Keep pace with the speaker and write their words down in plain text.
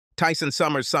Tyson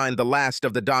Summers signed the last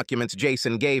of the documents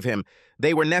Jason gave him.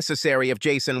 They were necessary if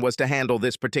Jason was to handle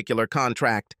this particular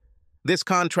contract. This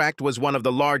contract was one of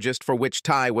the largest for which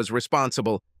Ty was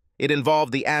responsible. It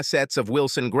involved the assets of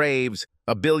Wilson Graves,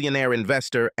 a billionaire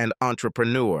investor and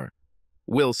entrepreneur.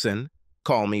 Wilson,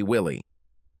 call me Willie.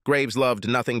 Graves loved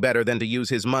nothing better than to use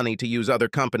his money to use other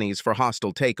companies for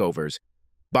hostile takeovers,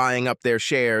 buying up their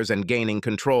shares and gaining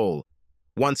control.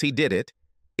 Once he did it,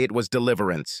 it was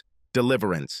deliverance,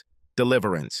 deliverance,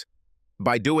 deliverance.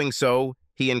 By doing so,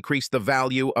 he increased the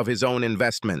value of his own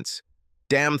investments.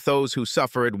 Damn those who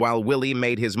suffered while Willie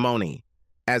made his money.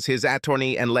 As his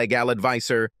attorney and legal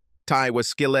advisor, Ty was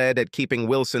skilled at keeping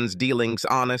Wilson's dealings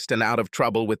honest and out of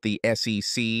trouble with the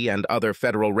SEC and other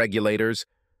federal regulators,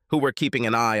 who were keeping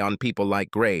an eye on people like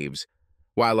Graves,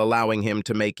 while allowing him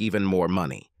to make even more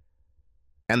money.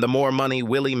 And the more money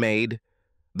Willie made,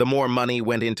 the more money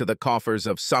went into the coffers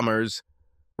of Summers,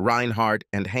 Reinhardt,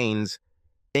 and Haynes.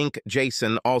 Inc.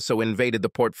 Jason also invaded the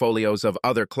portfolios of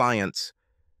other clients,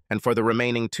 and for the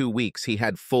remaining 2 weeks he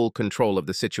had full control of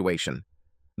the situation.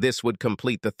 This would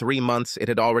complete the 3 months it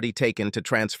had already taken to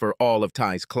transfer all of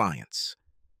Ty's clients.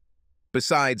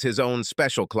 Besides his own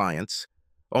special clients,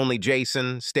 only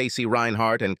Jason, Stacy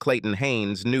Reinhardt, and Clayton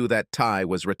Haynes knew that Ty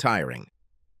was retiring.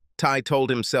 Ty told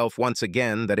himself once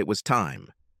again that it was time.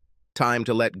 Time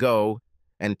to let go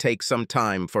and take some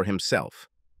time for himself.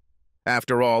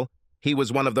 After all, he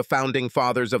was one of the founding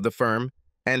fathers of the firm,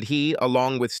 and he,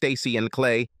 along with Stacy and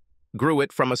Clay, grew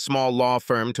it from a small law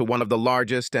firm to one of the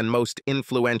largest and most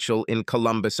influential in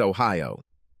Columbus, Ohio.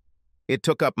 It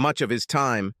took up much of his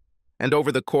time, and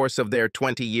over the course of their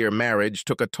 20-year marriage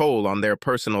took a toll on their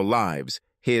personal lives,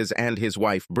 his and his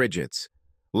wife Bridget's.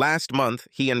 Last month,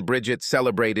 he and Bridget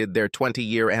celebrated their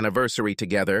 20-year anniversary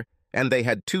together, and they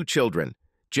had 2 children,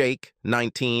 Jake,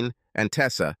 19, and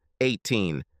Tessa,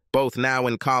 18, both now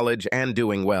in college and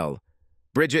doing well.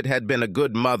 Bridget had been a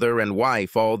good mother and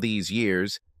wife all these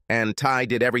years, and Ty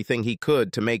did everything he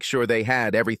could to make sure they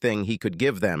had everything he could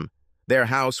give them. Their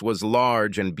house was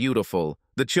large and beautiful.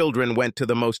 The children went to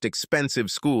the most expensive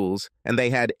schools, and they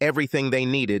had everything they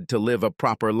needed to live a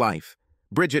proper life.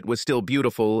 Bridget was still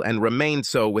beautiful and remained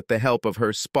so with the help of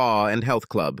her spa and health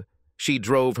club. She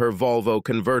drove her Volvo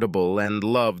convertible and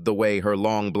loved the way her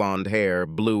long blonde hair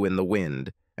blew in the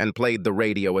wind and played the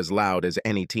radio as loud as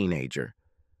any teenager.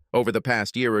 Over the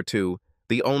past year or two,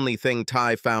 the only thing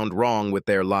Ty found wrong with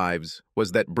their lives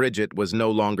was that Bridget was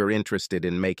no longer interested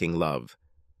in making love.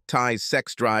 Ty's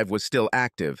sex drive was still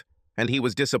active, and he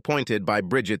was disappointed by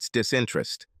Bridget's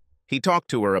disinterest. He talked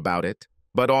to her about it,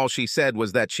 but all she said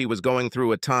was that she was going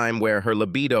through a time where her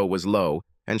libido was low,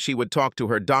 and she would talk to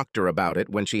her doctor about it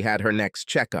when she had her next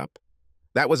checkup.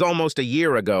 That was almost a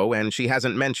year ago, and she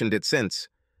hasn't mentioned it since.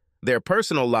 Their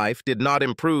personal life did not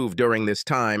improve during this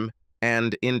time,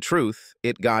 and, in truth,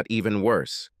 it got even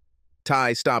worse.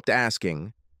 Ty stopped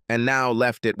asking, and now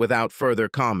left it without further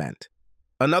comment.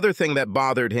 Another thing that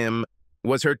bothered him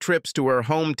was her trips to her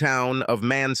hometown of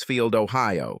Mansfield,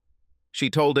 Ohio. She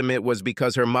told him it was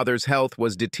because her mother's health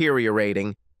was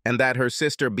deteriorating and that her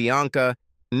sister Bianca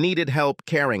needed help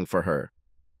caring for her.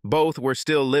 Both were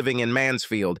still living in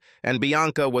Mansfield, and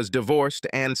Bianca was divorced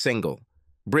and single.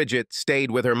 Bridget stayed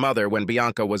with her mother when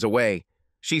Bianca was away.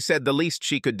 She said the least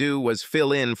she could do was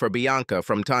fill in for Bianca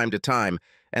from time to time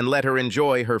and let her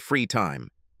enjoy her free time.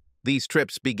 These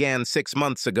trips began 6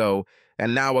 months ago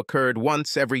and now occurred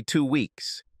once every 2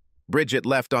 weeks. Bridget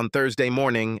left on Thursday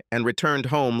morning and returned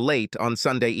home late on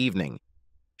Sunday evening.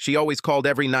 She always called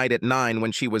every night at 9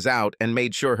 when she was out and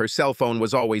made sure her cell phone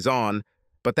was always on,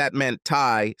 but that meant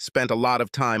Ty spent a lot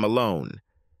of time alone.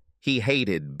 He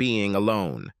hated being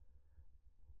alone.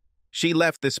 She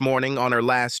left this morning on her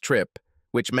last trip,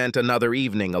 which meant another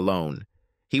evening alone.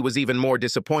 He was even more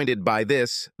disappointed by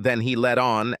this than he let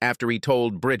on after he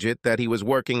told Bridget that he was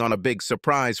working on a big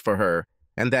surprise for her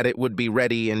and that it would be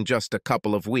ready in just a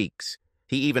couple of weeks.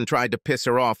 He even tried to piss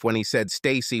her off when he said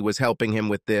Stacy was helping him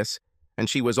with this, and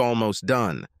she was almost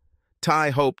done. Ty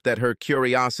hoped that her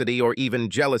curiosity or even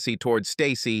jealousy towards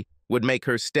Stacy would make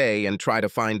her stay and try to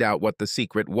find out what the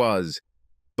secret was,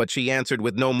 but she answered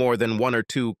with no more than 1 or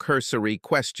 2 cursory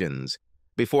questions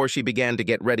before she began to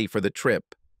get ready for the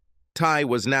trip. Ty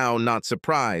was now not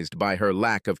surprised by her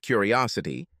lack of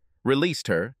curiosity, released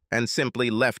her, and simply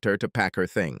left her to pack her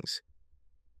things.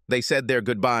 They said their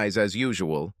goodbyes as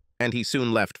usual, and he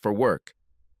soon left for work,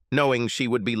 knowing she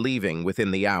would be leaving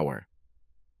within the hour.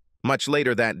 Much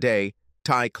later that day,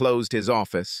 Ty closed his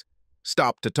office,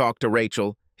 stopped to talk to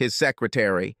Rachel, his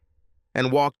secretary,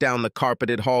 and walked down the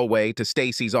carpeted hallway to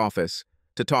Stacy's office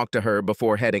to talk to her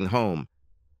before heading home.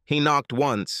 He knocked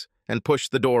once and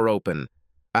pushed the door open,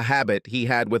 a habit he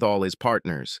had with all his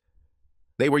partners.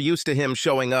 They were used to him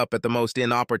showing up at the most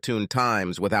inopportune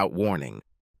times without warning.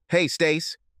 "Hey,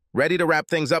 Stace, ready to wrap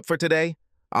things up for today?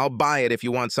 I'll buy it if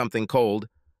you want something cold.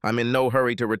 I'm in no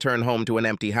hurry to return home to an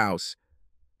empty house."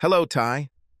 "Hello, Ty.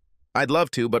 I'd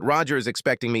love to, but Roger is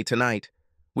expecting me tonight.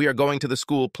 We are going to the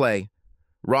school play.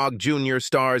 Rog Jr.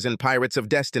 stars in Pirates of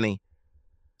Destiny.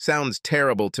 Sounds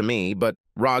terrible to me, but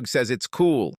Rog says it's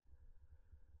cool."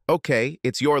 "Okay,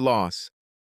 it's your loss."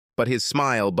 But his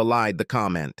smile belied the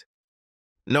comment.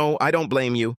 "No, I don't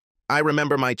blame you. I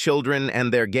remember my children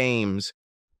and their games.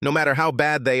 No matter how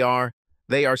bad they are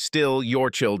still your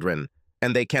children,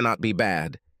 and they cannot be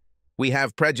bad. We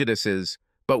have prejudices,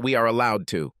 but we are allowed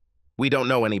to. We don't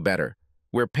know any better.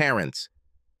 We're parents."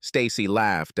 Stacy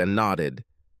laughed and nodded.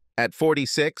 At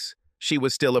 46, she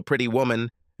was still a pretty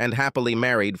woman and happily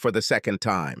married for the second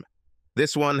time.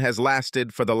 This one has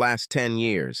lasted for the last 10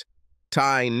 years.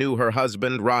 Ty knew her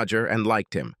husband, Roger, and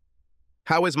liked him.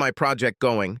 "How is my project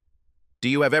going? Do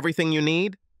you have everything you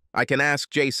need? I can ask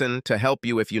Jason to help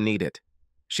you if you need it."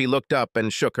 She looked up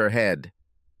and shook her head.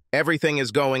 "Everything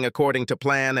is going according to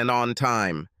plan and on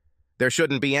time. There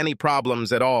shouldn't be any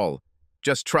problems at all.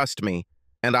 Just trust me,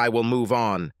 and I will move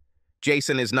on.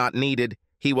 Jason is not needed.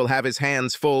 He will have his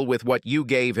hands full with what you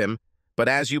gave him, but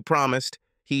as you promised,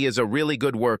 he is a really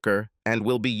good worker and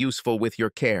will be useful with your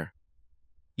care.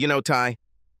 You know, Ty,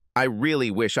 I really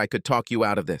wish I could talk you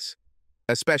out of this,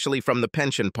 especially from the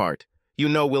pension part. You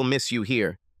know we'll miss you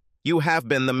here. You have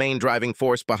been the main driving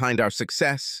force behind our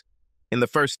success. In the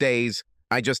first days,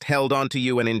 I just held on to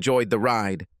you and enjoyed the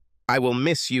ride. I will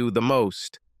miss you the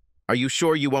most. Are you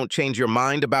sure you won't change your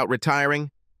mind about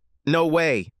retiring?" "No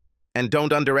way. And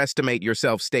don't underestimate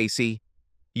yourself, Stacy.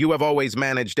 You have always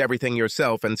managed everything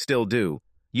yourself and still do.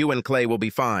 You and Clay will be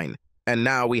fine. And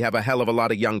now we have a hell of a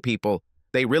lot of young people.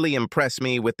 They really impress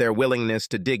me with their willingness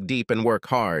to dig deep and work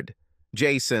hard.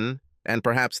 Jason, and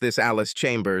perhaps this Alice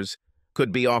Chambers,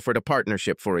 could be offered a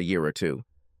partnership for a year or two.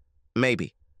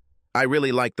 Maybe. I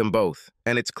really like them both,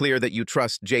 and it's clear that you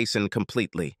trust Jason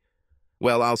completely.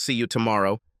 Well, I'll see you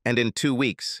tomorrow, and in 2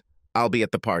 weeks, I'll be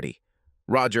at the party.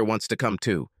 Roger wants to come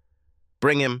too.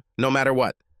 Bring him, no matter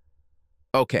what."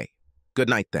 "Okay, good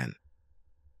night then."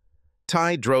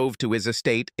 Ty drove to his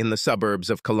estate in the suburbs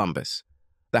of Columbus.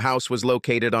 The house was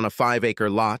located on a 5-acre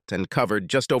lot and covered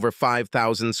just over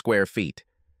 5,000 square feet.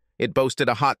 It boasted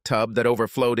a hot tub that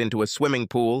overflowed into a swimming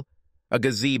pool, a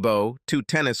gazebo, 2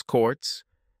 tennis courts,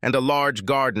 and a large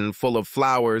garden full of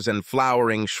flowers and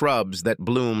flowering shrubs that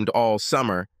bloomed all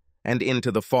summer and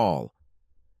into the fall.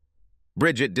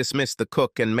 Bridget dismissed the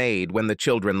cook and maid when the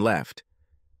children left.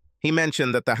 He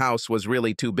mentioned that the house was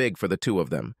really too big for the two of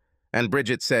them, and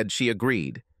Bridget said she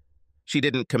agreed. She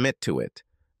didn't commit to it,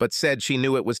 but said she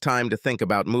knew it was time to think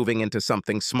about moving into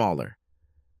something smaller.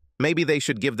 Maybe they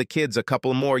should give the kids a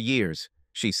couple more years,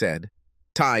 she said.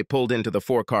 Ty pulled into the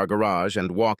 4-car garage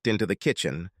and walked into the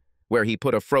kitchen, where he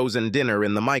put a frozen dinner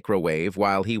in the microwave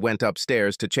while he went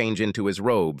upstairs to change into his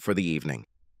robe for the evening.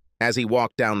 As he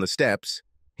walked down the steps,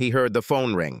 he heard the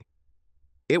phone ring.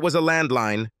 It was a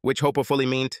landline, which hopefully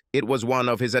meant it was one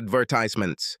of his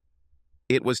advertisements.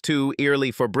 It was too early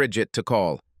for Bridget to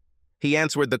call. He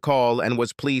answered the call and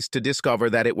was pleased to discover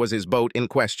that it was his boat in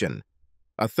question,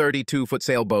 a 32-foot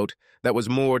sailboat that was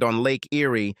moored on Lake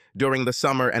Erie during the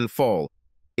summer and fall.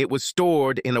 It was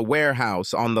stored in a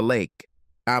warehouse on the lake.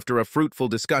 After a fruitful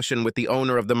discussion with the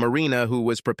owner of the marina who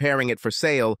was preparing it for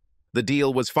sale, the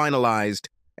deal was finalized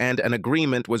and an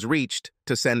agreement was reached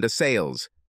to send a sales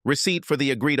receipt for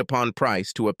the agreed-upon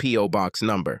price to a P.O. box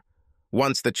number.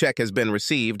 Once the check has been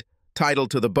received, title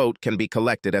to the boat can be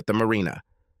collected at the marina.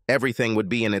 Everything would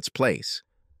be in its place.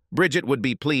 Bridget would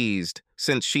be pleased,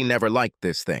 since she never liked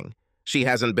this thing. She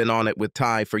hasn't been on it with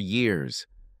Ty for years.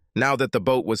 Now that the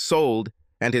boat was sold,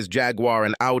 and his Jaguar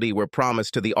and Audi were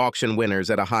promised to the auction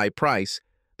winners at a high price,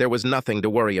 there was nothing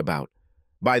to worry about.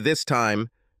 By this time,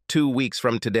 2 weeks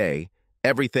from today,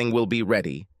 everything will be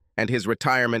ready, and his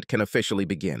retirement can officially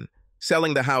begin.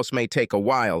 Selling the house may take a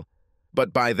while,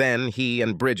 but by then he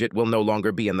and Bridget will no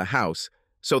longer be in the house,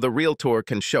 so the realtor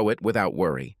can show it without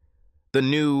worry. The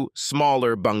new,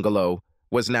 smaller bungalow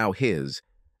was now his,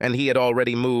 and he had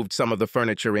already moved some of the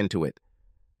furniture into it.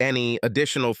 Any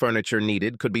additional furniture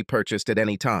needed could be purchased at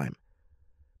any time.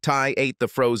 Ty ate the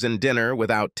frozen dinner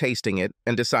without tasting it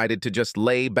and decided to just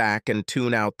lay back and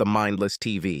tune out the mindless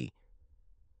TV.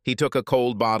 He took a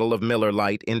cold bottle of Miller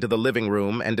Lite into the living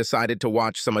room and decided to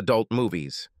watch some adult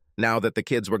movies. Now that the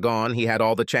kids were gone, he had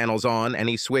all the channels on, and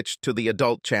he switched to the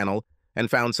adult channel and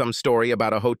found some story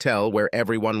about a hotel where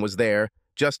everyone was there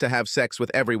just to have sex with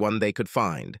everyone they could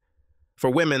find. For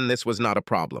women, this was not a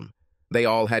problem. They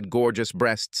all had gorgeous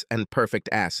breasts and perfect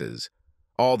asses.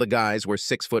 All the guys were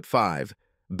 6'5",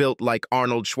 built like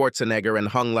Arnold Schwarzenegger and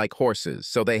hung like horses,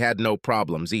 so they had no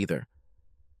problems either.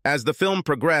 As the film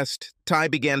progressed, Ty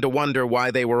began to wonder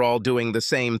why they were all doing the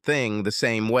same thing the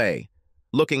same way,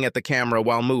 looking at the camera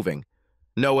while moving.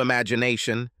 No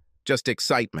imagination, just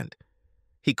excitement.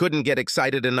 He couldn't get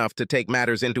excited enough to take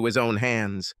matters into his own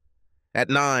hands. At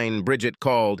 9, Bridget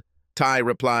called. Ty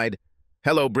replied,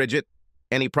 "Hello, Bridget.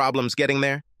 Any problems getting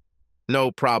there?"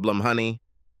 "No problem, honey.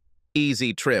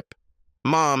 Easy trip.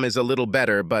 Mom is a little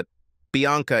better, but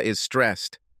Bianca is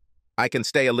stressed. I can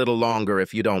stay a little longer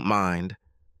if you don't mind."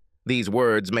 These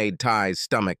words made Ty's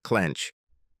stomach clench,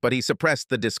 but he suppressed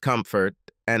the discomfort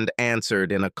and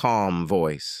answered in a calm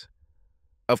voice.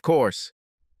 "Of course.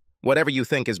 Whatever you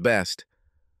think is best.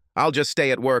 I'll just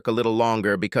stay at work a little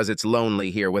longer because it's lonely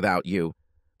here without you.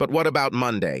 But what about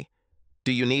Monday?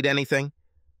 Do you need anything?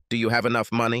 Do you have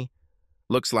enough money?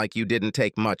 Looks like you didn't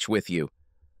take much with you."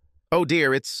 "Oh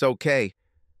dear, it's okay.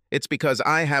 It's because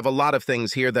I have a lot of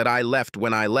things here that I left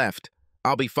when I left.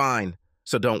 I'll be fine,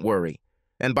 so don't worry.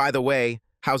 And by the way,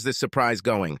 how's this surprise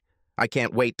going? I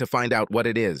can't wait to find out what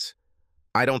it is.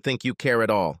 I don't think you care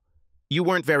at all. You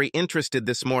weren't very interested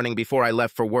this morning before I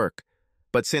left for work.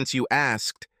 But since you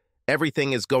asked,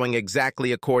 everything is going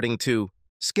exactly according to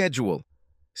schedule.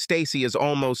 Stacy is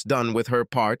almost done with her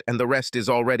part and the rest is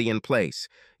already in place.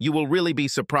 You will really be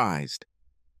surprised."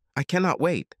 "I cannot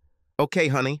wait." "Okay,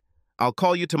 honey. I'll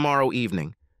call you tomorrow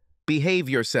evening. Behave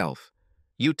yourself.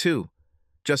 You too.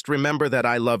 Just remember that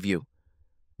I love you.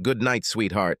 Good night,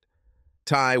 sweetheart."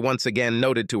 Ty once again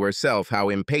noted to herself how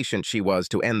impatient she was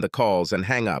to end the calls and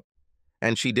hang up,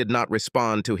 and she did not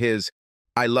respond to his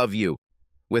 "I love you"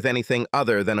 with anything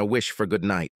other than a wish for good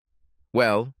night.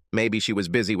 Well, maybe she was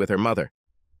busy with her mother.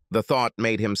 The thought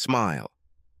made him smile.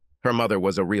 Her mother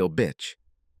was a real bitch.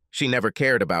 She never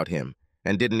cared about him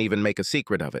and didn't even make a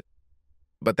secret of it.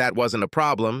 But that wasn't a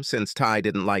problem since Ty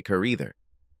didn't like her either.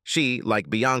 She, like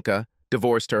Bianca,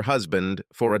 divorced her husband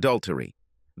for adultery.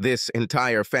 This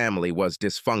entire family was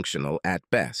dysfunctional at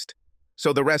best.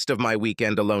 So the rest of my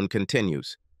weekend alone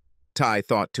continues. Ty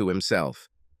thought to himself.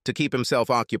 To keep himself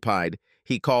occupied,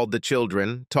 he called the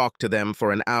children, talked to them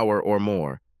for an hour or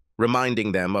more,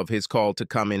 reminding them of his call to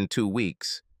come in 2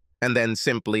 weeks, and then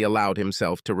simply allowed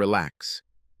himself to relax.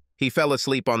 He fell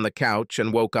asleep on the couch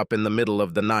and woke up in the middle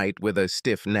of the night with a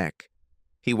stiff neck.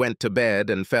 He went to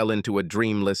bed and fell into a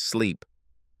dreamless sleep.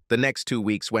 The next 2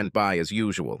 weeks went by as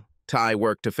usual. Ty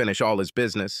worked to finish all his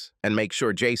business and make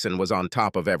sure Jason was on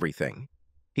top of everything.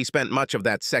 He spent much of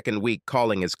that second week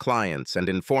calling his clients and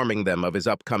informing them of his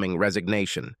upcoming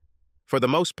resignation. For the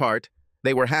most part,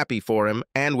 they were happy for him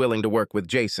and willing to work with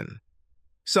Jason.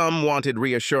 Some wanted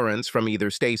reassurance from either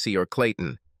Stacy or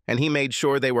Clayton, and he made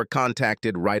sure they were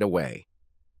contacted right away.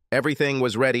 Everything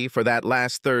was ready for that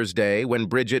last Thursday when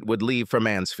Bridget would leave for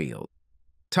Mansfield.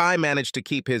 Ty managed to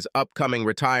keep his upcoming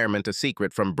retirement a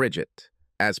secret from Bridget,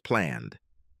 as planned.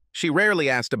 She rarely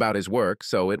asked about his work,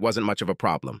 so it wasn't much of a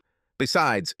problem.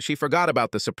 Besides, she forgot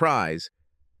about the surprise,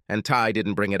 and Ty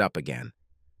didn't bring it up again.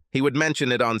 He would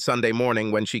mention it on Sunday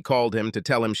morning when she called him to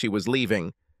tell him she was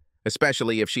leaving,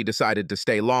 especially if she decided to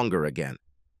stay longer again.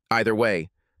 Either way,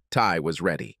 Ty was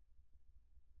ready.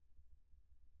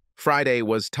 Friday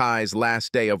was Ty's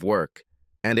last day of work,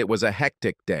 and it was a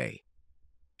hectic day.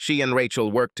 She and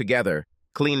Rachel worked together,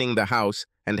 cleaning the house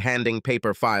and handing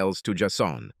paper files to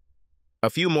Jason. A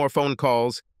few more phone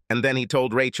calls, and then he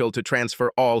told Rachel to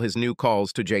transfer all his new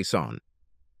calls to Jason.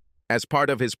 As part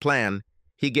of his plan,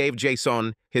 he gave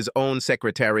Jason his own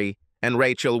secretary, and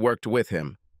Rachel worked with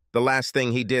him. The last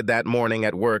thing he did that morning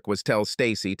at work was tell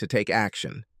Stacy to take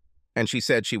action, and she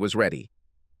said she was ready.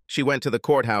 She went to the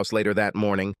courthouse later that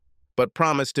morning, but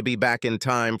promised to be back in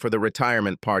time for the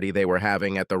retirement party they were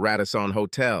having at the Radisson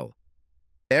Hotel.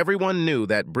 Everyone knew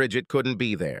that Bridget couldn't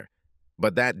be there,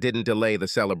 but that didn't delay the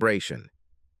celebration.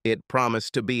 It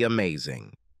promised to be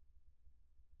amazing.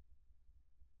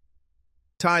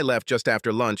 Ty left just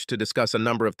after lunch to discuss a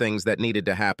number of things that needed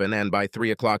to happen, and by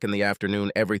 3 o'clock in the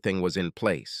afternoon, everything was in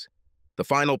place. The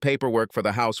final paperwork for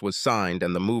the house was signed,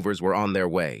 and the movers were on their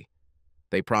way.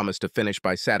 They promised to finish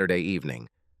by Saturday evening.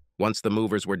 Once the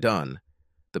movers were done,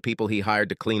 the people he hired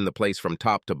to clean the place from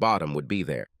top to bottom would be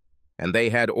there, and they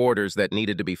had orders that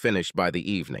needed to be finished by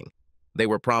the evening. They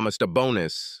were promised a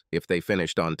bonus if they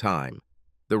finished on time.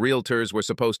 The realtors were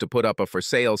supposed to put up a for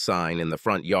sale sign in the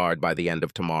front yard by the end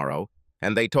of tomorrow,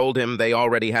 and they told him they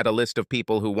already had a list of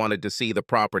people who wanted to see the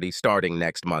property starting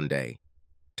next Monday.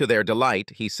 To their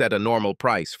delight, he set a normal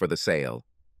price for the sale.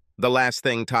 The last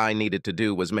thing Ty needed to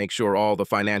do was make sure all the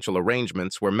financial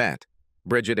arrangements were met.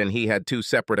 Bridget and he had two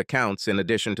separate accounts in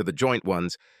addition to the joint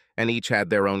ones, and each had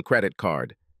their own credit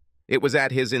card. It was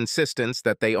at his insistence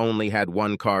that they only had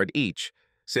one card each,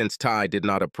 since Ty did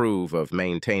not approve of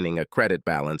maintaining a credit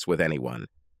balance with anyone.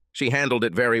 She handled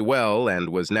it very well and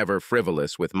was never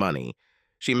frivolous with money.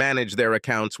 She managed their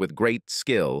accounts with great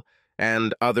skill,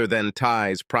 and other than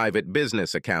Ty's private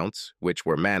business accounts, which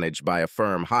were managed by a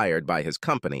firm hired by his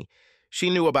company, she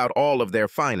knew about all of their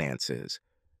finances.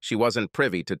 She wasn't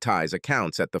privy to Ty's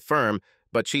accounts at the firm,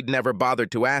 but she'd never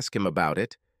bothered to ask him about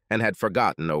it and had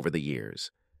forgotten over the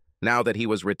years. Now that he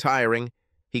was retiring,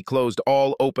 he closed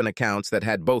all open accounts that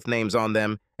had both names on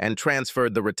them and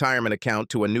transferred the retirement account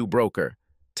to a new broker.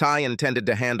 Ty intended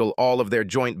to handle all of their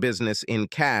joint business in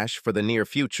cash for the near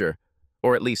future,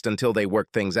 or at least until they work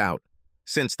things out.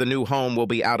 Since the new home will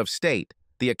be out of state,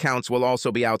 the accounts will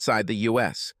also be outside the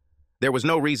U.S. There was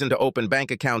no reason to open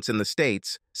bank accounts in the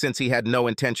States, since he had no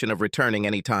intention of returning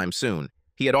anytime soon.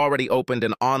 He had already opened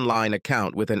an online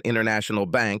account with an international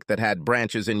bank that had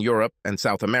branches in Europe and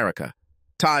South America.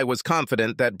 Ty was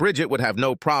confident that Bridget would have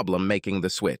no problem making the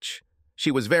switch.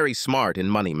 She was very smart in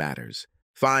money matters.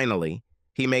 Finally,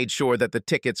 he made sure that the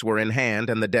tickets were in hand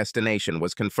and the destination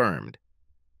was confirmed.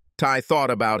 Ty thought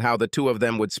about how the two of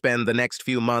them would spend the next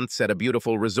few months at a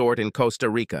beautiful resort in Costa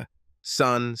Rica.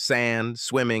 Sun, sand,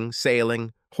 swimming,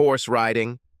 sailing, horse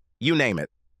riding, you name it.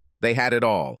 They had it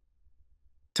all.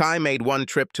 Ty made one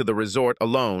trip to the resort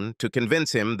alone to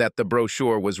convince him that the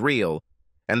brochure was real,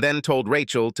 and then told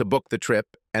Rachel to book the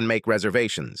trip and make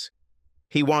reservations.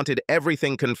 He wanted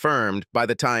everything confirmed by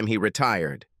the time he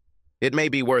retired. It may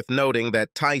be worth noting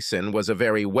that Tyson was a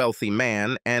very wealthy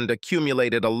man and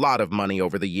accumulated a lot of money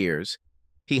over the years.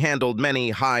 He handled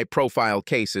many high-profile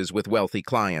cases with wealthy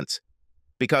clients.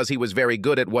 Because he was very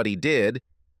good at what he did,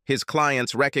 his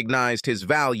clients recognized his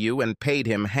value and paid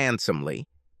him handsomely.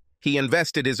 He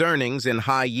invested his earnings in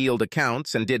high-yield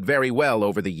accounts and did very well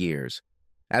over the years.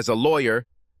 As a lawyer,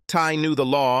 Ty knew the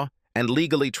law and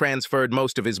legally transferred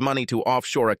most of his money to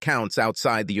offshore accounts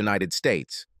outside the United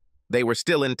States. They were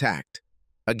still intact.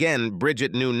 Again,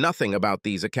 Bridget knew nothing about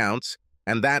these accounts,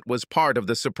 and that was part of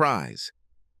the surprise.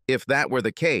 If that were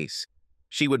the case,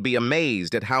 she would be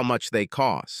amazed at how much they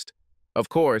cost. Of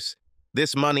course,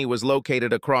 this money was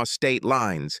located across state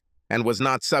lines and was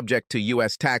not subject to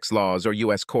U.S. tax laws or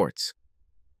U.S. courts.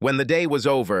 When the day was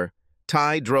over,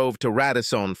 Ty drove to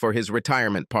Radisson for his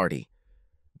retirement party.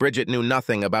 Bridget knew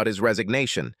nothing about his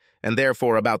resignation, and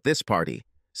therefore about this party,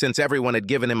 since everyone had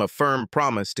given him a firm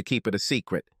promise to keep it a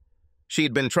secret.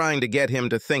 She'd been trying to get him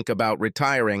to think about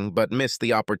retiring but missed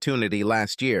the opportunity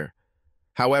last year.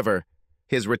 However,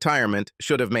 his retirement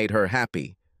should have made her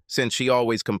happy, since she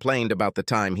always complained about the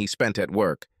time he spent at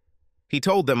work. He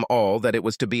told them all that it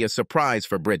was to be a surprise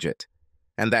for Bridget,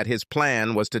 and that his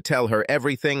plan was to tell her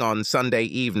everything on Sunday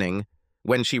evening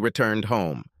when she returned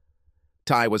home.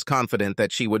 Ty was confident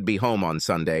that she would be home on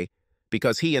Sunday,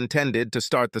 because he intended to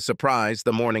start the surprise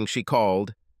the morning she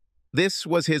called. This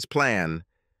was his plan,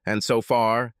 and so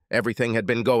far, everything had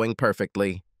been going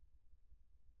perfectly.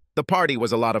 The party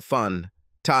was a lot of fun.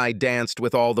 Ty danced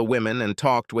with all the women and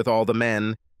talked with all the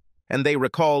men, and they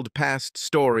recalled past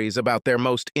stories about their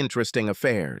most interesting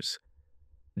affairs.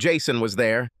 Jason was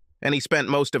there, and he spent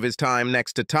most of his time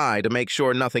next to Ty to make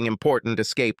sure nothing important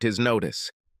escaped his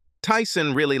notice.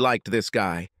 Tyson really liked this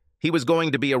guy. He was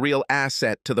going to be a real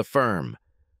asset to the firm.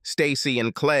 Stacy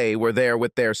and Clay were there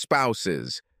with their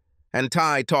spouses, and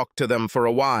Ty talked to them for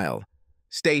a while.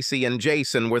 Stacy and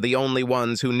Jason were the only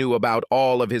ones who knew about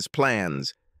all of his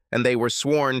plans, and they were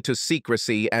sworn to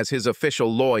secrecy as his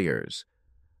official lawyers.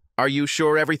 "Are you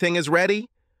sure everything is ready?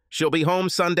 She'll be home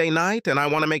Sunday night, and I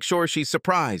want to make sure she's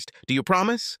surprised. Do you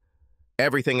promise?"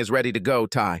 "Everything is ready to go,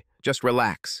 Ty. Just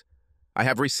relax. I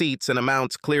have receipts and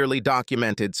amounts clearly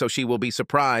documented, so she will be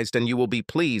surprised and you will be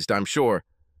pleased, I'm sure.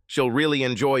 She'll really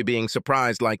enjoy being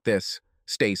surprised like this,"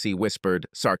 Stacy whispered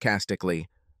sarcastically.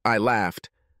 I laughed.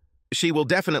 "She will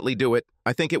definitely do it.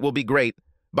 I think it will be great.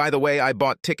 By the way, I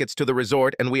bought tickets to the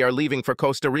resort and we are leaving for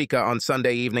Costa Rica on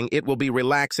Sunday evening. It will be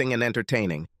relaxing and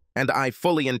entertaining, and I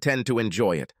fully intend to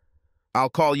enjoy it. I'll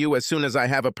call you as soon as I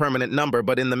have a permanent number,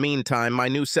 but in the meantime, my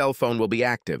new cell phone will be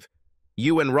active.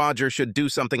 You and Roger should do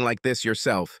something like this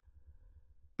yourself.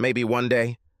 Maybe one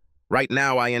day. Right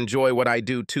now, I enjoy what I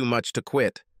do too much to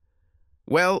quit."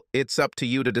 "Well, it's up to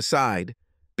you to decide.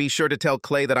 Be sure to tell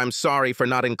Clay that I'm sorry for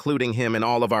not including him in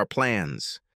all of our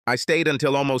plans." I stayed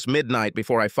until almost midnight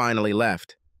before I finally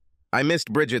left. I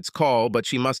missed Bridget's call, but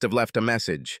she must have left a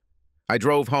message. I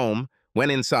drove home,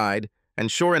 went inside,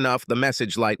 and sure enough, the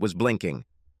message light was blinking.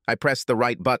 I pressed the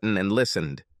right button and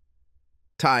listened.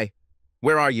 "Ty,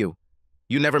 where are you?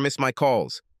 You never miss my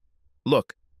calls."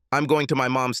 Look, I'm going to my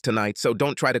mom's tonight, so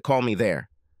don't try to call me there.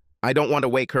 I don't want to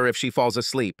wake her if she falls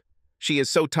asleep. She is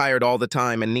so tired all the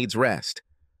time and needs rest.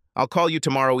 I'll call you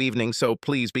tomorrow evening, so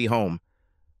please be home.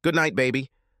 Good night,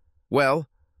 baby. Well,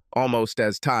 almost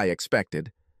as Ty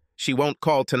expected, she won't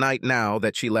call tonight now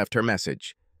that she left her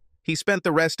message. He spent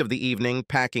the rest of the evening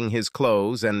packing his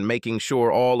clothes and making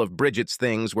sure all of Bridget's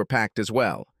things were packed as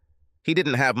well. He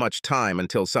didn't have much time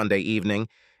until Sunday evening,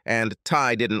 and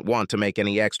Ty didn't want to make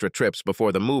any extra trips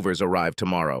before the movers arrived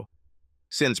tomorrow.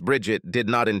 Since Bridget did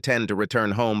not intend to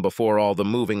return home before all the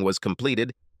moving was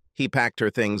completed, he packed her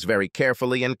things very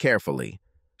carefully and carefully.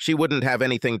 She wouldn't have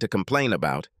anything to complain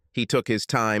about. He took his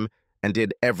time and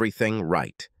did everything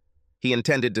right. He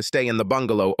intended to stay in the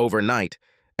bungalow overnight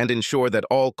and ensure that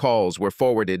all calls were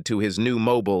forwarded to his new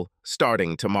mobile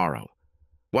starting tomorrow.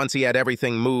 Once he had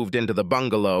everything moved into the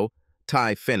bungalow,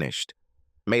 Ty finished,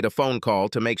 made a phone call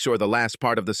to make sure the last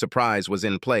part of the surprise was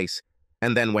in place,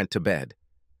 and then went to bed.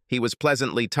 He was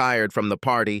pleasantly tired from the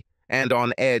party and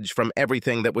on edge from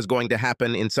everything that was going to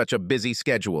happen in such a busy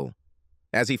schedule.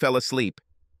 As he fell asleep,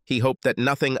 he hoped that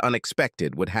nothing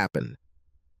unexpected would happen.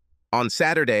 On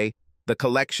Saturday, the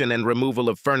collection and removal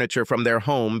of furniture from their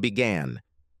home began.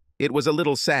 It was a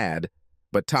little sad,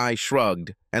 but Ty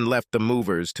shrugged and left the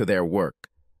movers to their work.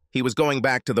 He was going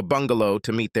back to the bungalow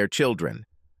to meet their children.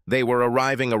 They were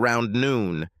arriving around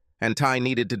noon, and Ty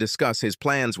needed to discuss his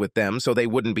plans with them so they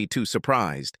wouldn't be too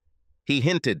surprised. He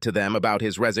hinted to them about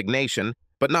his resignation,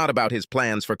 but not about his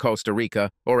plans for Costa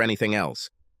Rica or anything else.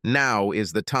 Now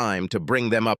is the time to bring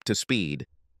them up to speed.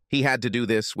 He had to do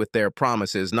this with their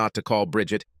promises not to call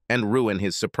Bridget and ruin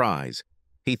his surprise.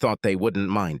 He thought they wouldn't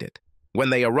mind it. When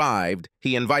they arrived,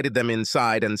 he invited them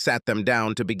inside and sat them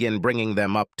down to begin bringing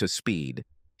them up to speed.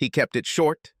 He kept it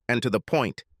short and to the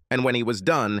point, and when he was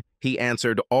done, he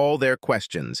answered all their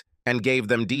questions and gave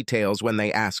them details when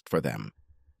they asked for them.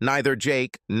 Neither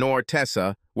Jake nor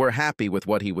Tessa were happy with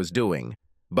what he was doing,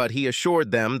 but he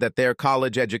assured them that their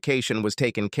college education was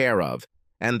taken care of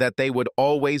and that they would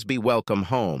always be welcome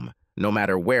home, no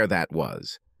matter where that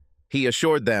was. He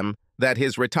assured them that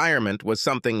his retirement was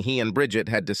something he and Bridget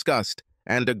had discussed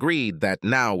and agreed that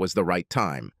now was the right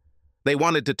time. They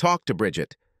wanted to talk to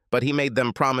Bridget, but he made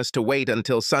them promise to wait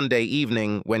until Sunday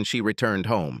evening when she returned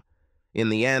home. In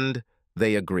the end,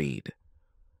 they agreed.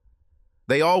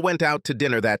 They all went out to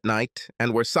dinner that night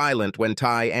and were silent when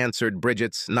Ty answered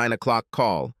Bridget's 9 o'clock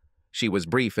call. She was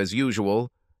brief as usual,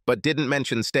 but didn't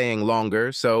mention staying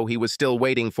longer, so he was still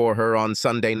waiting for her on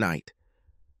Sunday night.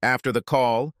 After the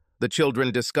call, the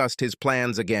children discussed his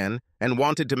plans again and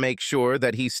wanted to make sure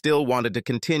that he still wanted to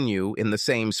continue in the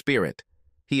same spirit.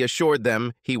 He assured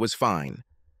them he was fine.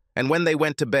 And when they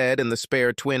went to bed in the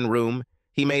spare twin room,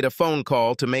 he made a phone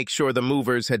call to make sure the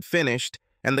movers had finished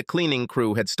and the cleaning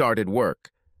crew had started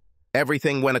work.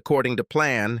 Everything went according to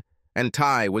plan, and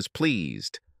Ty was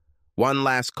pleased. One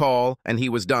last call, and he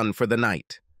was done for the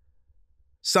night.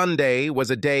 Sunday was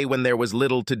a day when there was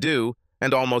little to do,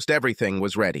 and almost everything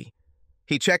was ready.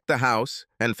 He checked the house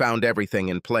and found everything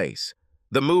in place.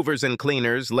 The movers and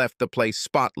cleaners left the place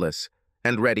spotless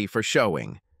and ready for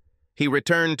showing. He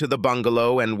returned to the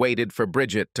bungalow and waited for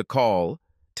Bridget to call,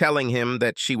 telling him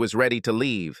that she was ready to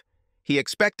leave. He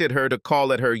expected her to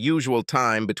call at her usual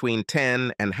time between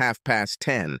 10 and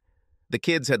 10:30. The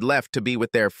kids had left to be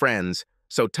with their friends,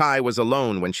 so Ty was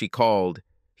alone when she called.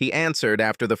 He answered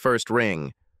after the first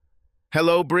ring.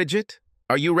 "Hello, Bridget?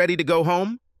 Are you ready to go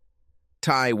home?"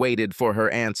 Ty waited for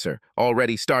her answer,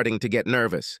 already starting to get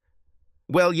nervous.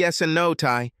 "Well, yes and no,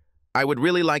 Ty. I would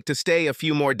really like to stay a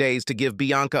few more days to give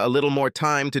Bianca a little more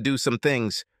time to do some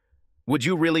things. Would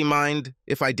you really mind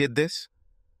if I did this?"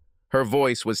 Her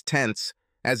voice was tense,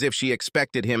 as if she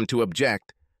expected him to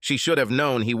object. She should have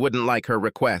known he wouldn't like her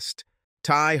request.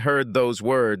 Ty heard those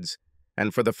words,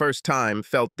 and for the first time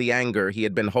felt the anger he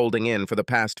had been holding in for the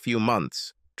past few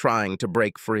months, trying to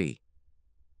break free.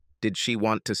 Did she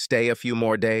want to stay a few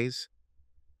more days?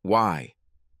 Why?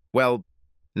 Well,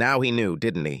 now he knew,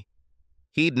 didn't he?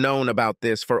 He'd known about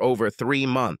this for over 3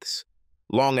 months,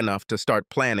 long enough to start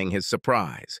planning his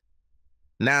surprise.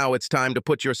 Now it's time to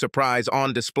put your surprise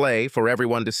on display for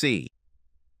everyone to see.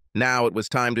 Now it was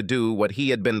time to do what he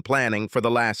had been planning for the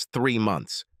last 3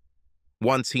 months.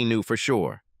 Once he knew for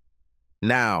sure.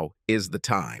 Now is the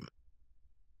time.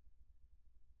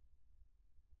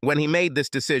 When he made this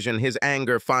decision, his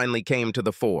anger finally came to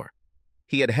the fore.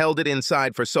 He had held it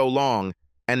inside for so long,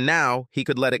 and now he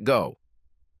could let it go.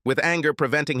 With anger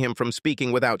preventing him from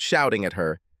speaking without shouting at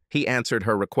her, he answered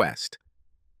her request.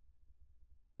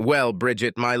 "Well,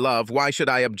 Bridget, my love, why should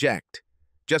I object?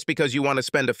 Just because you want to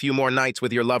spend a few more nights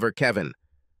with your lover, Kevin.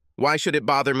 Why should it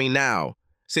bother me now,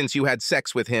 Since you had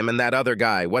sex with him and that other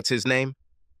guy, what's his name?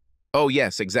 Oh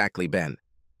yes, exactly, Ben.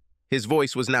 His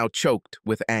voice was now choked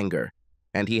with anger,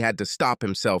 and he had to stop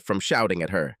himself from shouting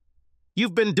at her.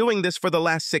 You've been doing this for the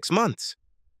last 6 months.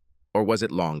 Or was it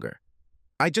longer?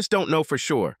 I just don't know for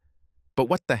sure. But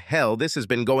what the hell, this has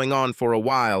been going on for a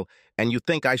while, and you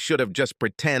think I should have just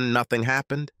pretend nothing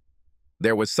happened?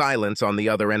 There was silence on the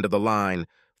other end of the line,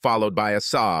 followed by a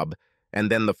sob,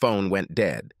 and then the phone went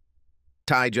dead.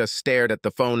 Ty just stared at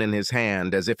the phone in his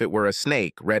hand as if it were a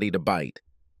snake ready to bite.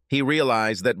 He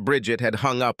realized that Bridget had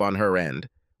hung up on her end,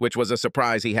 which was a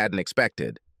surprise he hadn't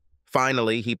expected.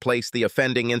 Finally, he placed the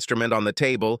offending instrument on the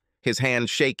table, his hand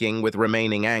shaking with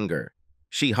remaining anger.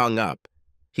 She hung up.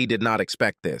 He did not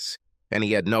expect this, and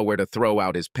he had nowhere to throw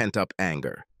out his pent-up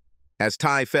anger. As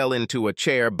Ty fell into a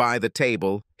chair by the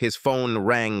table, his phone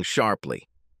rang sharply.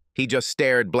 He just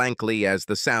stared blankly as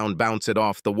the sound bounced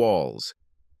off the walls.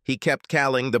 He kept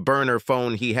calling the burner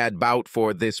phone he had bought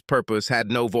for this purpose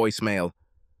had no voicemail.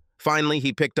 Finally,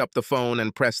 he picked up the phone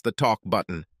and pressed the talk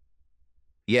button.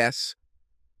 Yes.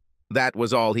 That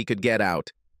was all he could get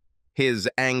out. His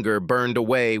anger burned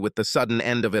away with the sudden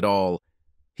end of it all.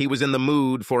 He was in the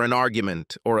mood for an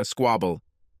argument or a squabble.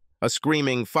 A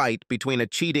screaming fight between a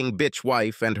cheating bitch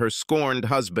wife and her scorned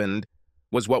husband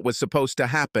was what was supposed to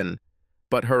happen,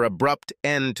 but her abrupt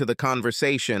end to the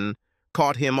conversation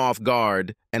caught him off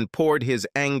guard and poured his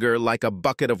anger like a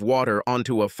bucket of water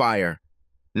onto a fire.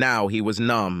 Now he was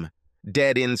numb,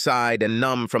 dead inside and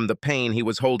numb from the pain he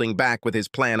was holding back with his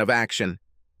plan of action.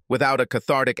 Without a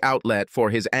cathartic outlet for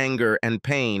his anger and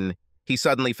pain, he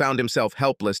suddenly found himself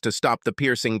helpless to stop the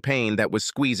piercing pain that was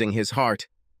squeezing his heart.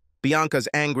 Bianca's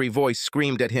angry voice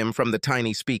screamed at him from the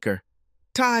tiny speaker.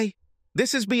 Ty,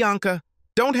 this is Bianca.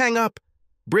 Don't hang up.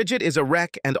 Bridget is a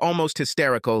wreck and almost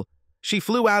hysterical. She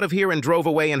flew out of here and drove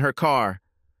away in her car.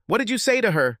 What did you say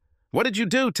to her? What did you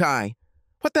do, Ty?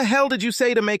 What the hell did you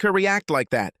say to make her react like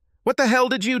that? What the hell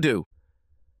did you do?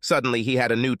 Suddenly he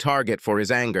had a new target for his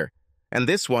anger, and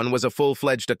this one was a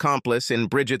full-fledged accomplice in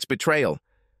Bridget's betrayal.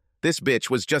 This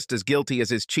bitch was just as guilty as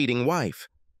his cheating wife.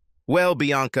 Well,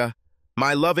 Bianca,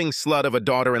 my loving slut of a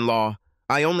daughter-in-law,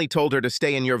 I only told her to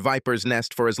stay in your viper's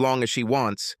nest for as long as she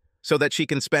wants, so that she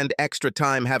can spend extra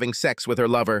time having sex with her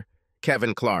lover,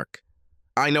 Kevin Clark.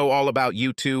 I know all about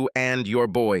you two and your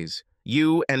boys.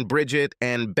 You and Bridget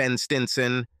and Ben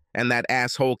Stinson and that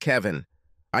asshole Kevin.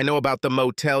 I know about the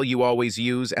motel you always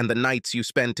use and the nights you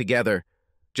spend together.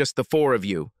 Just the 4 of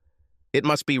you. It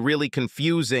must be really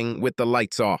confusing with the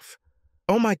lights off.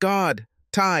 Oh my God,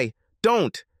 Ty,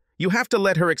 don't. You have to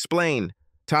let her explain.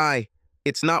 Ty,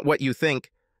 it's not what you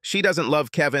think. She doesn't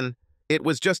love Kevin. It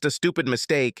was just a stupid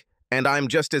mistake, and I'm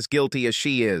just as guilty as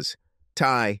she is.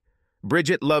 Ty,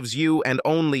 Bridget loves you and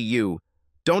only you.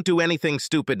 Don't do anything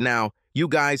stupid now. You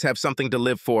guys have something to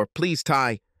live for. Please,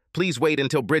 Ty. Please wait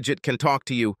until Bridget can talk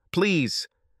to you. Please.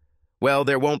 Well,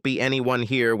 there won't be anyone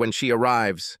here when she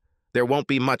arrives. There won't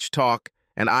be much talk,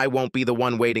 and I won't be the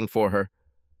one waiting for her.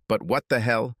 But what the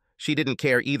hell? She didn't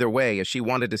care either way, as she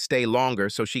wanted to stay longer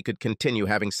so she could continue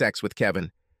having sex with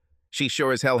Kevin. She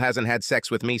sure as hell hasn't had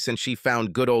sex with me since she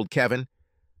found good old Kevin.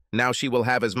 Now she will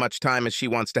have as much time as she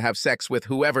wants to have sex with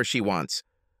whoever she wants.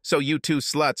 So you two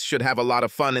sluts should have a lot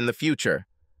of fun in the future.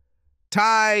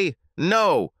 Ty!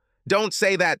 No! Don't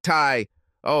say that, Ty!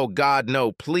 Oh God,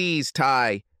 no, please,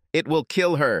 Ty. It will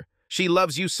kill her. She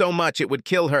loves you so much it would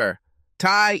kill her.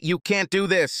 Ty, you can't do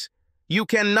this. You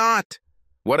cannot.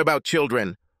 What about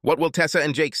children? What will Tessa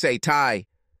and Jake say, Ty?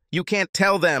 You can't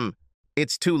tell them.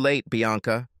 It's too late,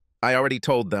 Bianca. I already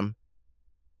told them.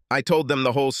 I told them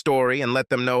the whole story and let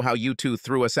them know how you two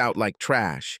threw us out like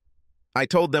trash. I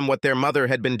told them what their mother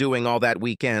had been doing all that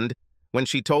weekend, when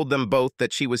she told them both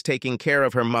that she was taking care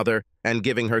of her mother and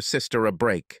giving her sister a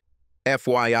break.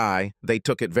 FYI, they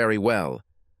took it very well.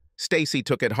 Stacy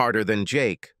took it harder than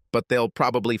Jake, but they'll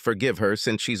probably forgive her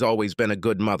since she's always been a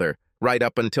good mother, right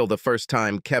up until the first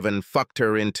time Kevin fucked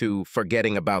her into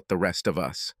forgetting about the rest of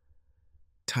us.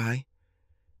 Ty,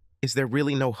 is there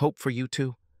really no hope for you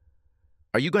two?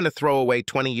 Are you going to throw away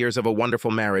 20 years of a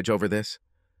wonderful marriage over this?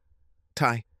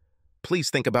 Ty, please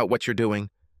think about what you're doing.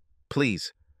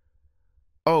 Please.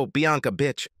 Oh, Bianca,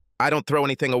 bitch, I don't throw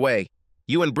anything away.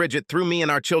 You and Bridget threw me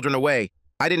and our children away.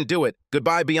 I didn't do it.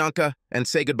 Goodbye, Bianca, and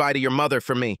say goodbye to your mother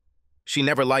for me. She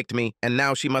never liked me, and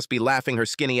now she must be laughing her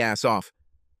skinny ass off.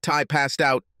 Ty passed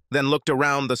out, then looked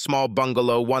around the small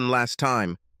bungalow one last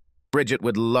time. Bridget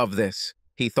would love this,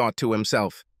 he thought to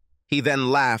himself. He then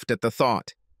laughed at the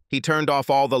thought. He turned off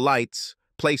all the lights,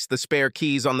 placed the spare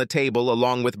keys on the table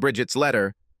along with Bridget's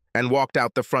letter, and walked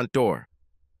out the front door.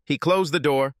 He closed the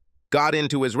door, got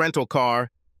into his rental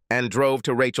car, and drove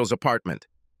to Rachel's apartment.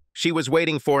 She was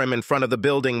waiting for him in front of the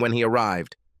building when he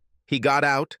arrived. He got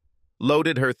out,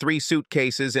 loaded her 3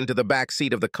 suitcases into the back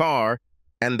seat of the car,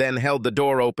 and then held the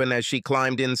door open as she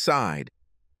climbed inside.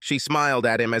 She smiled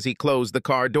at him as he closed the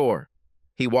car door.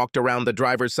 He walked around the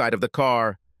driver's side of the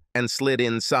car and slid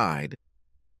inside.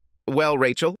 "Well,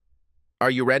 Rachel,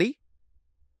 are you ready?"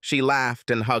 She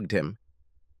laughed and hugged him.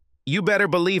 "You better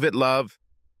believe it, love.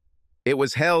 It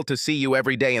was hell to see you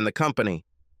every day in the company,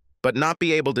 but not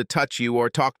be able to touch you or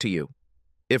talk to you.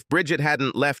 If Bridget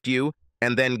hadn't left you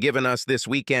and then given us this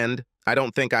weekend, I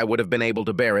don't think I would have been able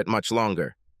to bear it much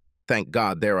longer. Thank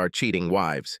God there are cheating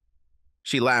wives."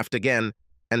 She laughed again,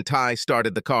 and Ty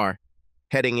started the car,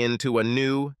 heading into a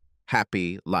new,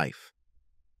 happy life.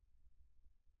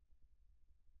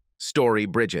 Story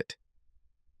Bridget.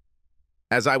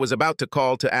 As I was about to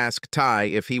call to ask Ty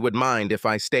if he would mind if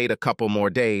I stayed a couple more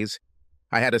days,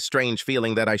 I had a strange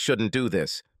feeling that I shouldn't do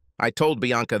this. I told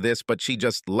Bianca this, but she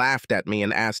just laughed at me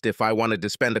and asked if I wanted to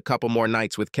spend a couple more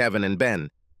nights with Kevin and Ben.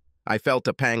 I felt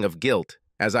a pang of guilt,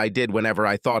 as I did whenever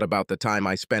I thought about the time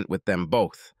I spent with them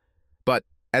both. But,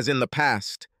 as in the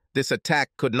past, this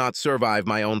attack could not survive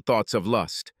my own thoughts of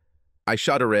lust. I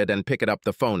shuddered and picked up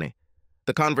the phone.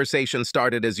 The conversation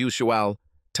started as usual.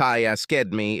 Ty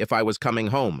asked me if I was coming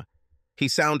home. He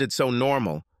sounded so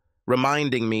normal,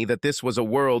 reminding me that this was a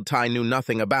world Ty knew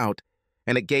nothing about,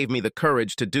 and it gave me the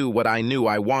courage to do what I knew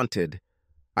I wanted.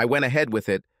 I went ahead with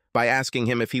it by asking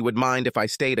him if he would mind if I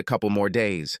stayed a couple more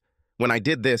days. When I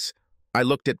did this, I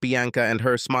looked at Bianca, and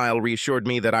her smile reassured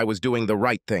me that I was doing the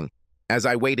right thing. As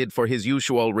I waited for his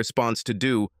usual response to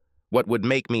do what would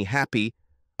make me happy,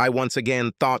 I once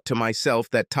again thought to myself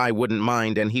that Ty wouldn't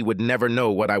mind and he would never know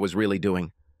what I was really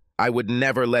doing. I would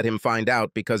never let him find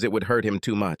out because it would hurt him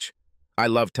too much. I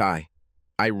loved Ty.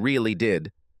 I really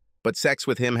did. But sex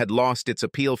with him had lost its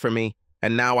appeal for me,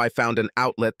 and now I found an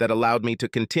outlet that allowed me to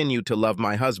continue to love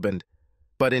my husband,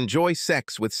 but enjoy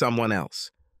sex with someone else.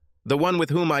 The one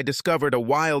with whom I discovered a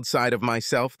wild side of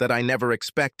myself that I never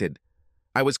expected.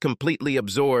 I was completely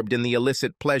absorbed in the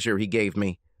illicit pleasure he gave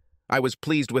me. I was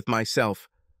pleased with myself,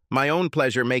 my own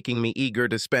pleasure making me eager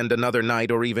to spend another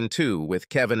night or even 2 with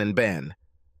Kevin and Ben.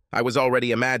 I was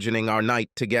already imagining our night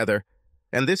together,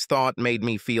 and this thought made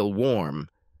me feel warm.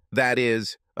 That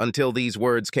is, until these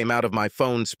words came out of my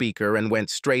phone speaker and went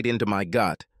straight into my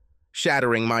gut,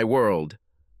 shattering my world.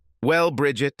 "Well,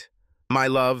 Bridget, my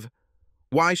love,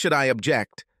 why should I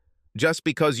object? Just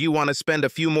because you want to spend a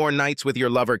few more nights with your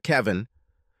lover Kevin?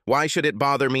 Why should it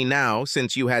bother me now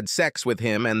since you had sex with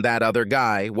him and that other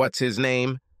guy, what's his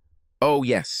name?" "Oh,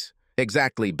 yes,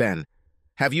 exactly, Ben.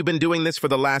 Have you been doing this for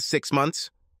the last 6 months?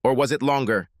 Or was it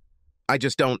longer? I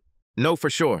just don't know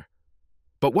for sure.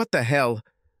 But what the hell?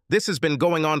 This has been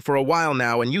going on for a while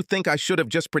now, and you think I should have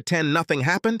just pretend nothing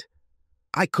happened?"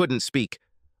 I couldn't speak.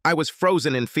 I was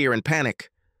frozen in fear and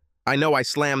panic. I know I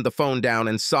slammed the phone down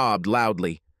and sobbed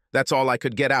loudly. That's all I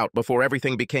could get out before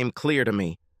everything became clear to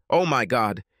me. Oh my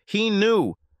God, he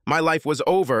knew. My life was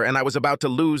over, and I was about to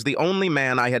lose the only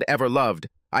man I had ever loved.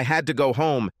 I had to go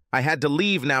home. I had to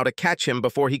leave now to catch him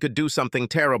before he could do something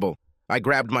terrible. I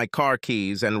grabbed my car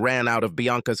keys and ran out of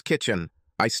Bianca's kitchen.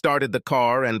 I started the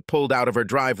car and pulled out of her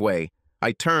driveway.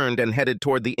 I turned and headed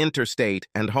toward the interstate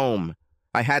and home.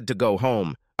 I had to go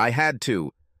home. I had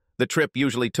to. The trip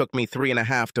usually took me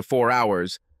 3.5 to 4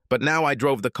 hours, but now I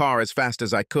drove the car as fast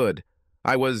as I could.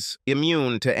 I was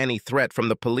immune to any threat from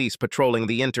the police patrolling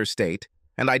the interstate,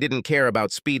 and I didn't care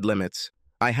about speed limits.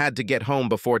 I had to get home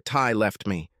before Ty left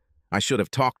me. I should have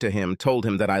talked to him, told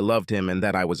him that I loved him and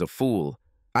that I was a fool.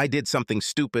 I did something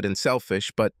stupid and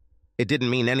selfish, but it didn't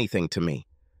mean anything to me.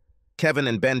 Kevin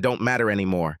and Ben don't matter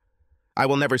anymore. I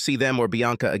will never see them or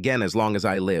Bianca again as long as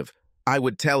I live. I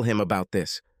would tell him about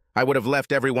this. I would have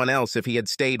left everyone else if he had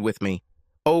stayed with me.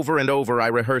 Over and over I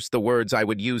rehearsed the words I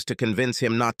would use to convince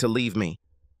him not to leave me.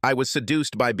 I was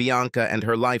seduced by Bianca and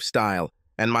her lifestyle,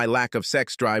 and my lack of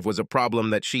sex drive was a problem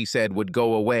that she said would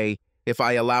go away if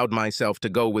I allowed myself to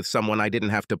go with someone I didn't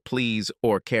have to please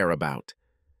or care about.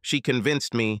 She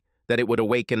convinced me that it would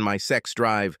awaken my sex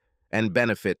drive and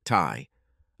benefit Ty.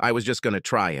 I was just going to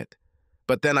try it.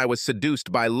 But then I was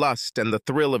seduced by lust and the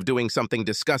thrill of doing something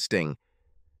disgusting.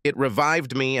 It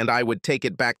revived me, and I would take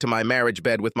it back to my marriage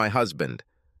bed with my husband.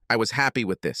 I was happy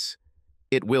with this.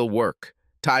 It will work.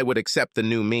 Ty would accept the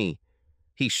new me.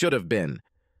 He should have been.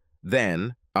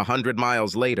 Then, 100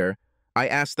 miles later, I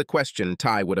asked the question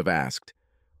Ty would have asked.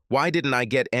 Why didn't I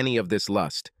get any of this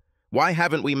lust? Why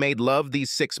haven't we made love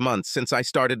these 6 months since I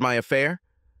started my affair?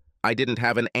 I didn't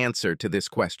have an answer to this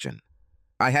question.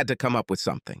 I had to come up with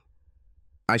something.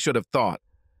 I should have thought.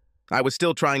 I was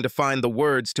still trying to find the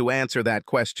words to answer that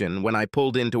question when I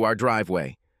pulled into our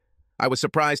driveway. I was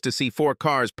surprised to see 4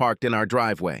 cars parked in our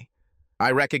driveway. I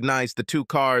recognized the 2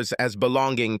 cars as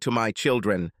belonging to my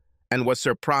children and was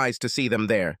surprised to see them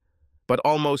there. But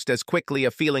almost as quickly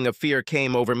a feeling of fear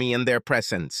came over me in their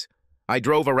presence. I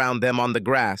drove around them on the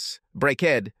grass.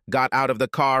 Breakhead got out of the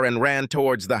car and ran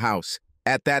towards the house.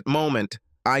 At that moment,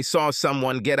 I saw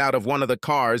someone get out of one of the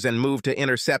cars and move to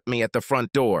intercept me at the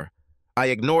front door. I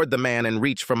ignored the man and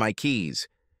reached for my keys.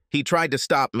 He tried to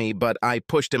stop me, but I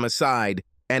pushed him aside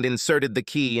and inserted the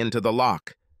key into the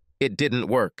lock. It didn't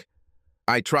work.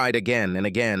 I tried again and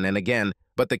again and again,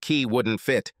 but the key wouldn't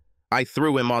fit. I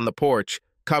threw him on the porch,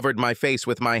 covered my face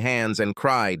with my hands, and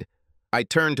cried. I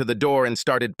turned to the door and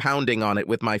started pounding on it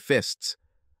with my fists.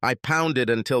 I pounded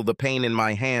until the pain in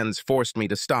my hands forced me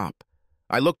to stop.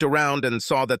 I looked around and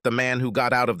saw that the man who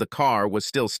got out of the car was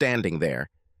still standing there.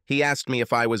 He asked me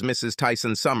if I was Mrs.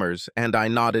 Tyson Summers, and I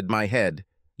nodded my head.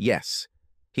 Yes.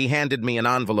 He handed me an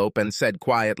envelope and said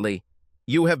quietly,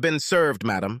 "You have been served,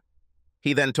 madam."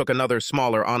 He then took another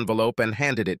smaller envelope and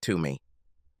handed it to me.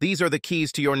 "These are the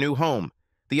keys to your new home.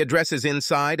 The address is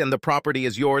inside and the property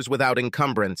is yours without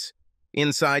encumbrance.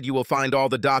 Inside you will find all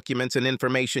the documents and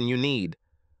information you need."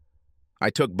 I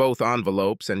took both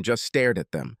envelopes and just stared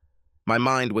at them. My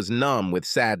mind was numb with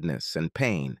sadness and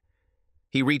pain.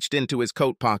 He reached into his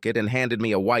coat pocket and handed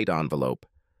me a white envelope.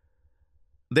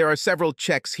 "There are several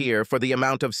checks here for the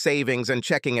amount of savings and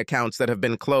checking accounts that have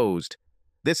been closed.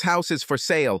 This house is for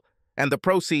sale, and the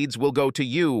proceeds will go to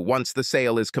you once the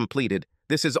sale is completed.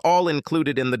 This is all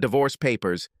included in the divorce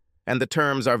papers, and the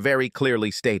terms are very clearly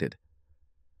stated."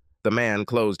 The man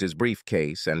closed his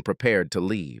briefcase and prepared to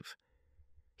leave.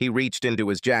 He reached into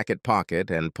his jacket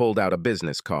pocket and pulled out a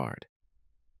business card.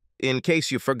 "In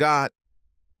case you forgot,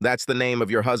 that's the name of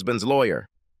your husband's lawyer."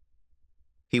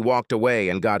 He walked away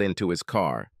and got into his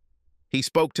car. He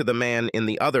spoke to the man in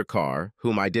the other car,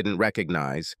 whom I didn't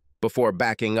recognize, before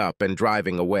backing up and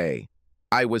driving away.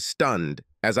 I was stunned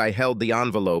as I held the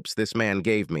envelopes this man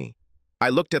gave me. I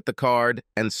looked at the card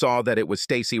and saw that it was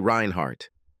Stacy Reinhardt.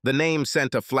 The name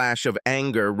sent a flash of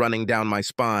anger running down my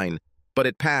spine, but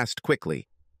it passed quickly.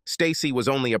 Stacy was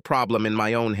only a problem in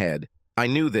my own head. I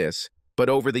knew this, but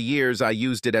over the years I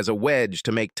used it as a wedge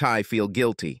to make Ty feel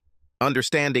guilty.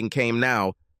 Understanding came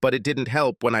now, but it didn't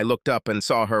help when I looked up and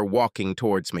saw her walking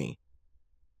towards me.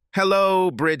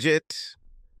 "Hello, Bridget.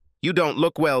 You don't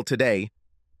look well today.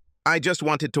 I just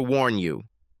wanted to warn you.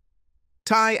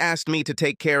 Ty asked me to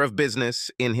take care of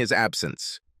business in his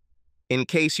absence. In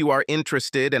case you are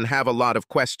interested and have a lot of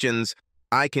questions,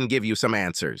 I can give you some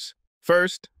answers.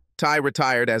 First, Ty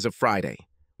retired as of Friday.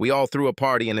 We all threw a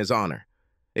party in his honor.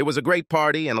 It was a great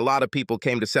party and a lot of people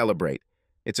came to celebrate.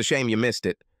 It's a shame you missed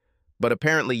it. But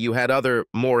apparently you had other,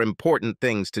 more important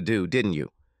things to do, didn't you?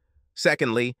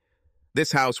 Secondly,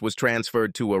 this house was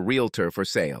transferred to a realtor for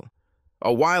sale.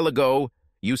 A while ago,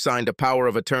 you signed a power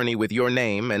of attorney with your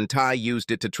name, and Ty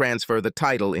used it to transfer the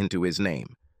title into his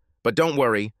name. But don't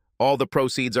worry, all the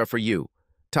proceeds are for you.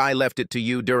 Ty left it to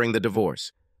you during the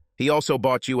divorce. He also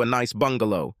bought you a nice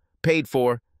bungalow, paid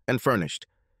for and furnished.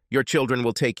 Your children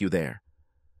will take you there.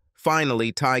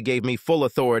 Finally, Ty gave me full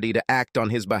authority to act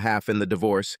on his behalf in the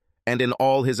divorce and in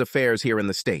all his affairs here in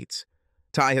the States.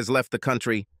 Ty has left the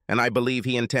country, and I believe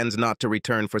he intends not to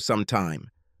return for some time."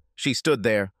 She stood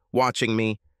there, watching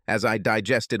me, as I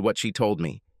digested what she told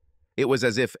me. It was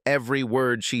as if every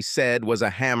word she said was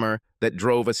a hammer that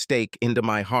drove a stake into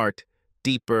my heart,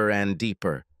 deeper and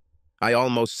deeper. I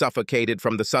almost suffocated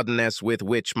from the suddenness with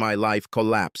which my life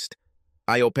collapsed.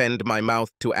 I opened my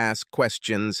mouth to ask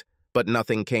questions, but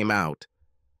nothing came out.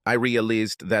 I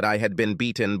realized that I had been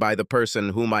beaten by the person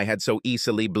whom I had so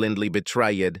easily blindly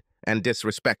betrayed and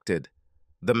disrespected.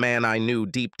 The man I knew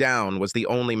deep down was the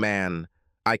only man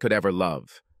I could ever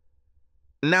love.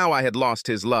 Now I had lost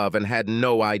his love and had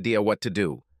no idea what to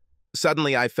do.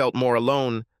 Suddenly I felt more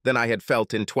alone than I had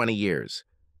felt in 20 years.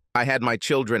 I had my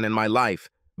children and my life,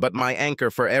 but my anchor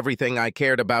for everything I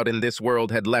cared about in this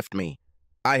world had left me.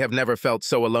 I have never felt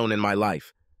so alone in my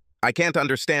life. I can't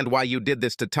understand why you did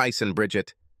this to Tyson,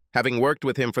 Bridget. Having worked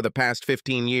with him for the past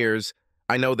 15 years,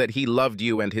 I know that he loved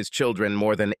you and his children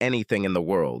more than anything in the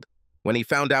world. When he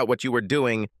found out what you were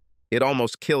doing, it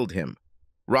almost killed him.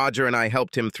 Roger and I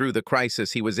helped him through the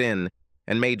crisis he was in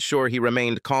and made sure he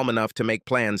remained calm enough to make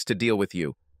plans to deal with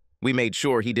you. We made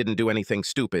sure he didn't do anything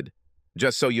stupid.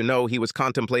 Just so you know, he was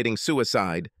contemplating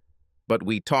suicide, but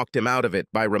we talked him out of it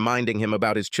by reminding him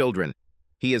about his children.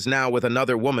 He is now with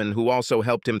another woman who also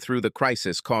helped him through the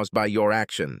crisis caused by your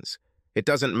actions. It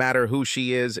doesn't matter who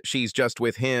she is, she's just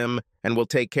with him and will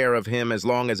take care of him as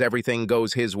long as everything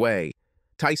goes his way.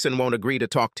 Tyson won't agree to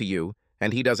talk to you,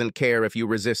 and he doesn't care if you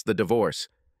resist the divorce.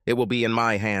 It will be in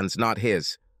my hands, not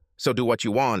his. So do what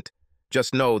you want.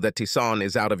 Just know that Tisson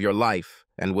is out of your life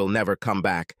and will never come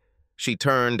back." She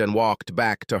turned and walked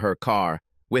back to her car.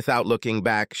 Without looking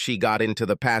back, she got into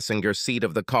the passenger seat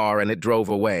of the car and it drove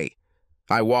away.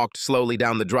 I walked slowly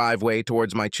down the driveway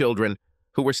towards my children,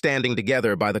 who were standing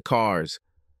together by the cars.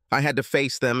 I had to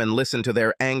face them and listen to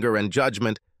their anger and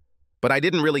judgment, but I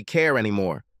didn't really care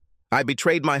anymore. I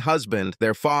betrayed my husband,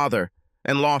 their father,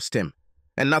 and lost him,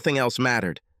 and nothing else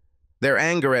mattered. Their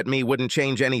anger at me wouldn't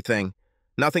change anything.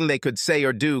 Nothing they could say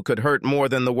or do could hurt more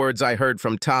than the words I heard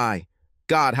from Ty.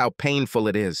 God, how painful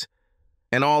it is.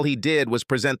 And all he did was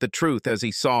present the truth as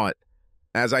he saw it.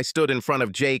 As I stood in front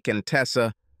of Jake and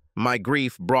Tessa, my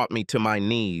grief brought me to my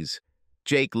knees.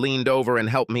 Jake leaned over and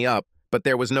helped me up, but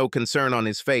there was no concern on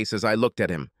his face as I looked at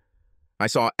him. I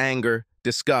saw anger,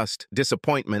 disgust,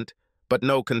 disappointment, but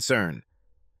no concern.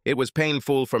 It was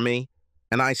painful for me,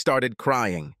 and I started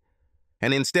crying.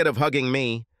 And instead of hugging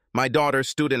me, my daughter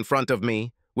stood in front of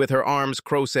me, with her arms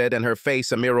crossed and her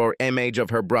face a mirror image of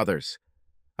her brother's.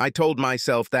 I told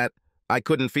myself that I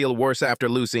couldn't feel worse after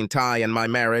losing Ty and my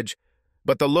marriage,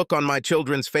 but the look on my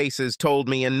children's faces told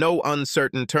me in no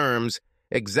uncertain terms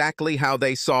exactly how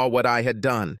they saw what I had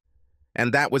done.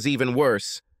 And that was even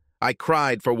worse. I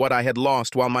cried for what I had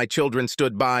lost while my children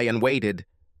stood by and waited.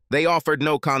 They offered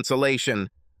no consolation.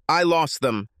 I lost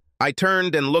them. I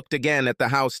turned and looked again at the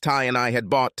house Ty and I had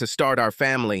bought to start our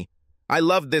family. I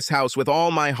loved this house with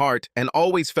all my heart and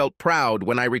always felt proud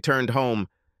when I returned home.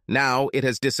 Now it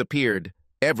has disappeared.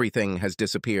 Everything has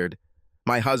disappeared.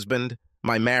 My husband,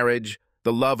 my marriage,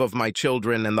 the love of my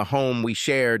children, and the home we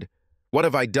shared. What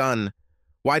have I done?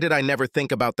 Why did I never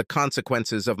think about the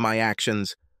consequences of my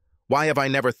actions? Why have I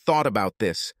never thought about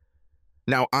this?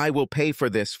 Now I will pay for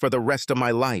this for the rest of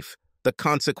my life. The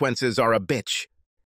consequences are a bitch.